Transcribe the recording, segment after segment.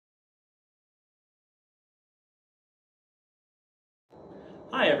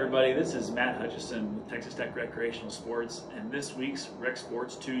Hi everybody, this is Matt Hutchison with Texas Tech Recreational Sports, and this week's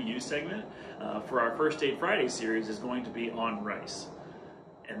RecSports2U segment for our First Aid Friday series is going to be on RICE.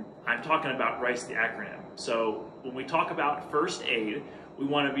 And I'm talking about RICE, the acronym. So when we talk about first aid, we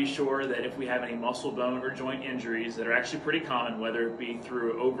want to be sure that if we have any muscle, bone, or joint injuries that are actually pretty common, whether it be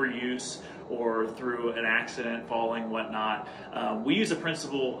through overuse or through an accident, falling, whatnot, we use a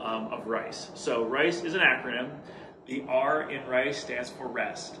principle of RICE. So RICE is an acronym. The R in RICE stands for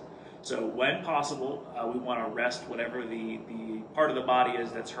rest. So when possible, we want to rest whatever the part of the body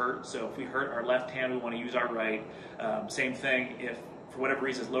is that's hurt. So if we hurt our left hand, we want to use our right. Same thing if for whatever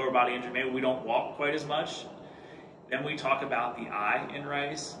reason it's lower body injury, maybe we don't walk quite as much. Then we talk about the I in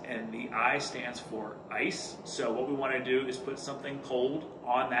RICE, and the I stands for ice. So what we want to do is put something cold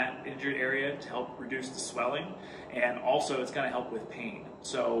on that injured area to help reduce the swelling, and also it's going to help with pain.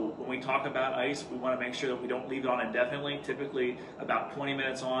 So when we talk about ice, we want to make sure that we don't leave it on indefinitely. Typically about 20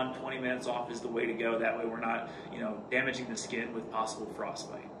 minutes on, 20 minutes off is the way to go. That way we're not, damaging the skin with possible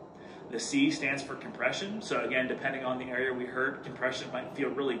frostbite. The C stands for compression. So again, depending on the area we hurt, compression might feel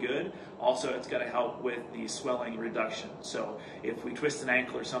really good. Also, it's going to help with the swelling reduction. So if we twist an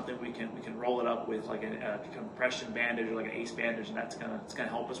ankle or something, we can roll it up with like a compression bandage or like an ACE bandage, and it's going to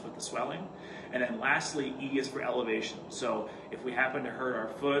help us with the swelling. And then lastly, E is for elevation. So if we happen to hurt our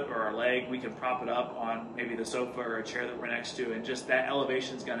foot or our leg, we can prop it up on maybe the sofa or a chair that we're next to, and just that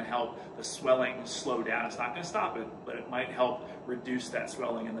elevation is going to help the swelling slow down. It's not going to stop it, but it might help reduce that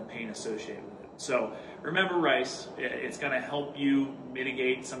swelling and the pain associated with it. So remember RICE, it's going to help you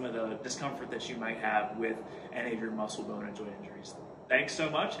mitigate some of the discomfort that you might have with any of your muscle, bone, and joint injuries. Thanks so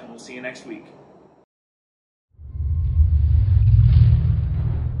much, and we'll see you next week.